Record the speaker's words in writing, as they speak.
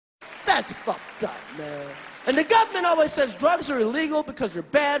That's fucked up, man. And the government always says drugs are illegal because they're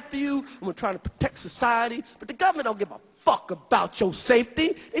bad for you and we're trying to protect society. But the government don't give a fuck about your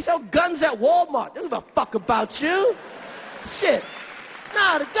safety. They sell guns at Walmart. They don't give a fuck about you. Shit.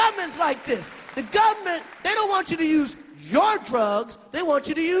 Nah, the government's like this. The government, they don't want you to use your drugs. They want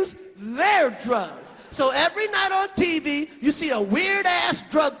you to use their drugs. So every night on TV, you see a weird-ass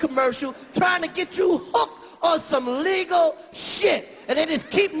drug commercial trying to get you hooked on some legal shit. And they just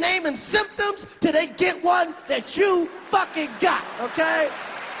keep naming symptoms till they get one that you fucking got, okay?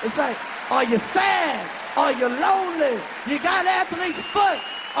 It's like, are you sad? Are you lonely? You got athlete's foot?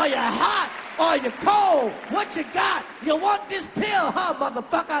 Are you hot? Are you cold? What you got? You want this pill, huh,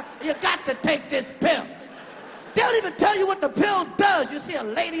 motherfucker? You got to take this pill. They don't even tell you what the pill does. You see a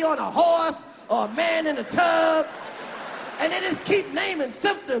lady on a horse or a man in a tub, and they just keep naming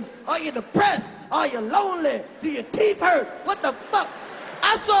symptoms. Are you depressed? Are you lonely? Do your teeth hurt? What the fuck?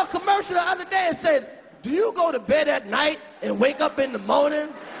 I saw a commercial the other day that said, do you go to bed at night and wake up in the morning?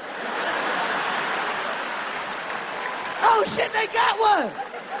 Oh shit, they got one.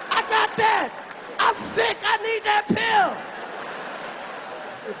 I got that. I'm sick. I need that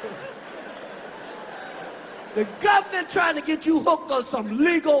pill. The government trying to get you hooked on some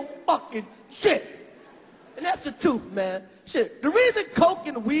legal fucking shit. And that's the truth, man. Shit. The reason coke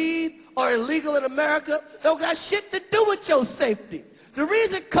and weed are illegal in America don't got shit to do with your safety. The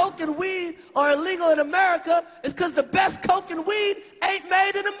reason coke and weed are illegal in America is because the best coke and weed ain't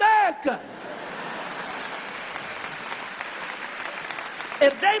made in America.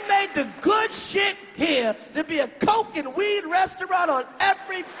 If they made the good shit here, there'd be a coke and weed restaurant on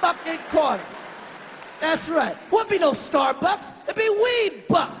every fucking corner. That's right. Wouldn't be no Starbucks. It'd be Weed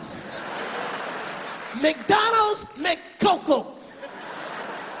Bucks. McDonald's, McCoco.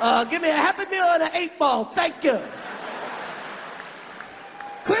 Give me a Happy Meal and an 8-ball. Thank you.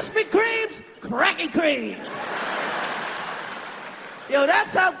 Krispy Kreme's, Cracky Cream. Yo,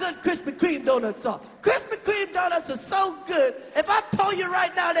 that's how good Krispy Kreme donuts are. Krispy Kreme donuts are so good, if I told you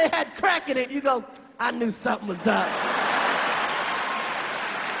right now they had crack in it, you go, I knew something was up.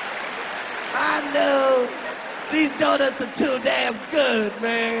 I knew these donuts are too damn good,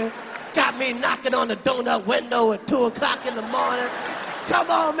 man. Got me knocking on the donut window at 2 o'clock in the morning. Come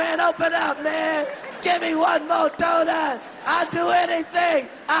on, man, open up, man. Give me one more donut. I'll do anything.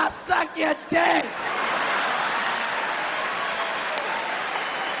 I'll suck your dick.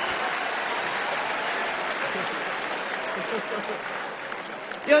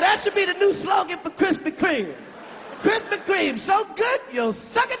 Yo, that should be the new slogan for Krispy Kreme. Krispy Kreme, so good, you'll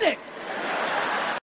suck a dick.